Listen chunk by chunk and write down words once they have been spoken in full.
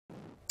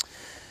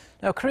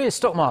Now, Korea's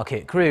stock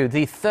market grew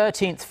the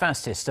 13th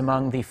fastest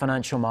among the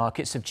financial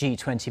markets of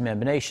G20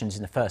 member nations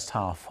in the first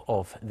half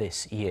of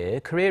this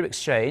year. Korea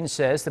Exchange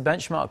says the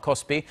benchmark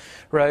KOSPI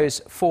rose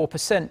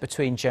 4%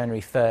 between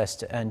January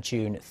 1st and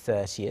June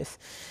 30th.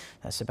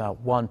 That's about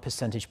 1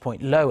 percentage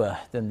point lower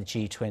than the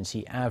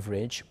G20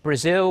 average.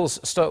 Brazil's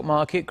stock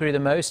market grew the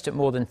most at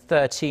more than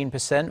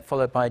 13%,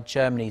 followed by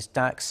Germany's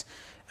DAX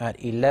at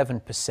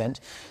 11%.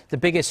 The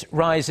biggest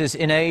rises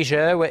in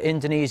Asia were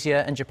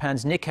Indonesia and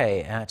Japan's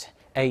Nikkei at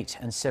 8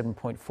 and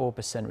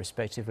 7.4%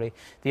 respectively.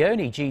 The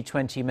only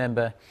G20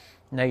 member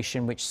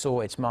nation which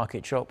saw its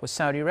market drop was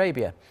Saudi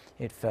Arabia.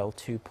 It fell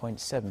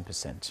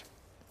 2.7%.